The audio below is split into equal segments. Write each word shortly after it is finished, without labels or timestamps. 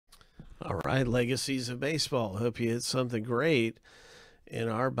All right, Legacies of Baseball. Hope you hit something great in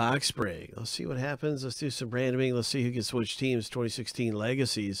our box break. Let's see what happens. Let's do some randoming. Let's see who gets which teams. 2016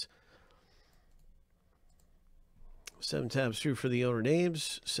 Legacies. 7 times through for the owner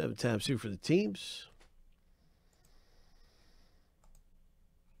names. 7 times through for the teams.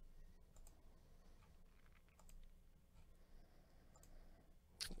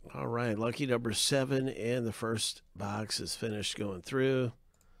 All right, lucky number 7, and the first box is finished going through.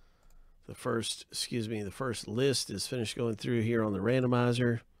 The first list is finished going through here on the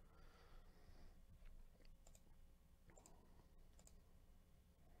randomizer.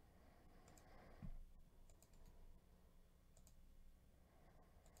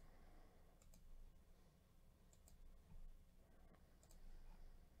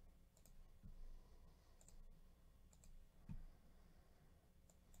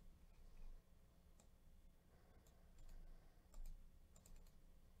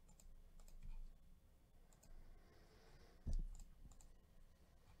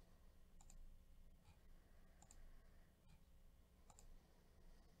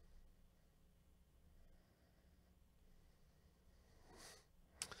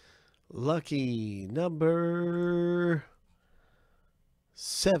 Lucky number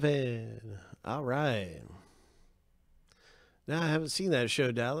 7. All right. Now, I haven't seen that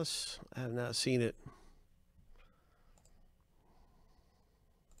show, Dallas. I have not seen it.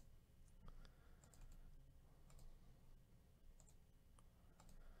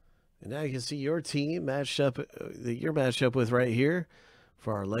 And now you can see your team matched up, that you're matched up with right here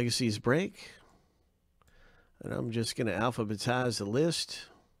for our Legacies break. And I'm just going to alphabetize the list.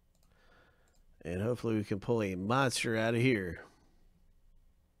 And hopefully we can pull a monster out of here.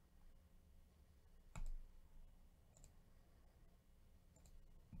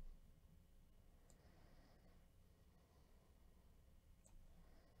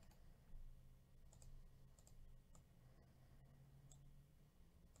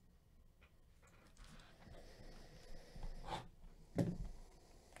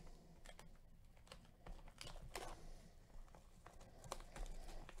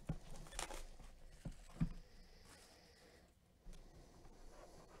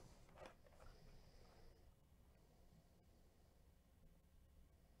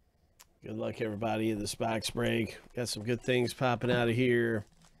 Good luck, everybody, in this box break. Got some good things popping out of here.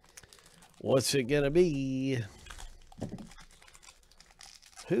 What's it going to be?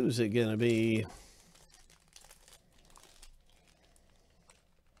 Who's it going to be?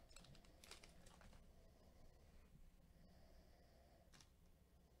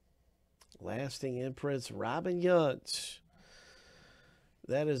 Lasting imprints, Robin Yount.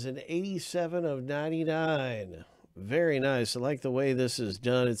 That is an 87 of 99. Very nice. I like the way this is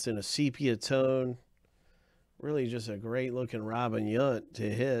done. It's in a sepia tone. Really just a great looking Robin Yount to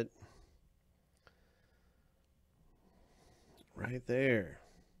hit. Right there.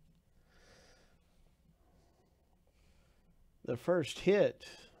 The first hit.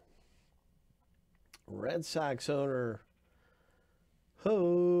 Red Sox owner.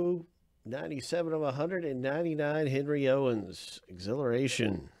 97 of 199, Henry Owens.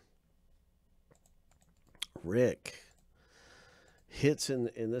 Exhilaration. Rick. Hits in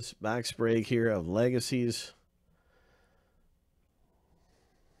this box break here of Legacies.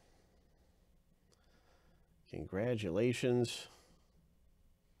 Congratulations.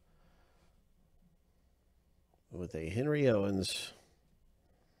 With a Henry Owens.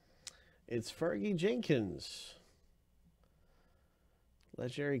 It's Fergie Jenkins.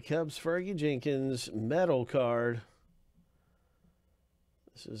 Legendary Cubs Fergie Jenkins metal card.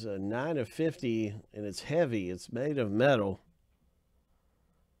 This is a 9 of 50, and it's heavy. It's made of metal.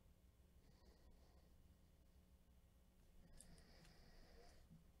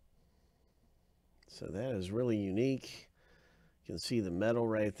 So that is really unique. You can see the metal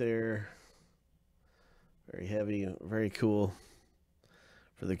right there. Very heavy, very cool.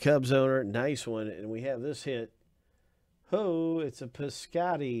 For the Cubs owner, nice one. And we have this hit. It's a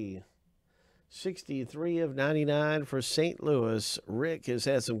Piscotty. 63 of 99 for St. Louis. Rick has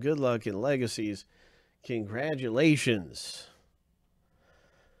had some good luck in Legacies. Congratulations.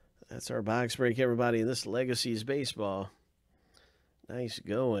 That's our box break, everybody, in this Legacies baseball. Nice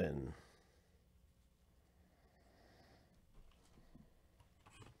going.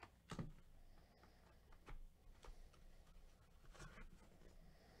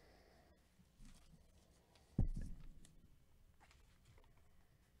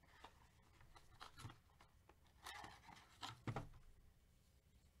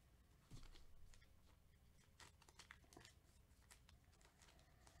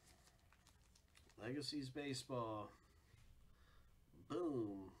 Legacies baseball.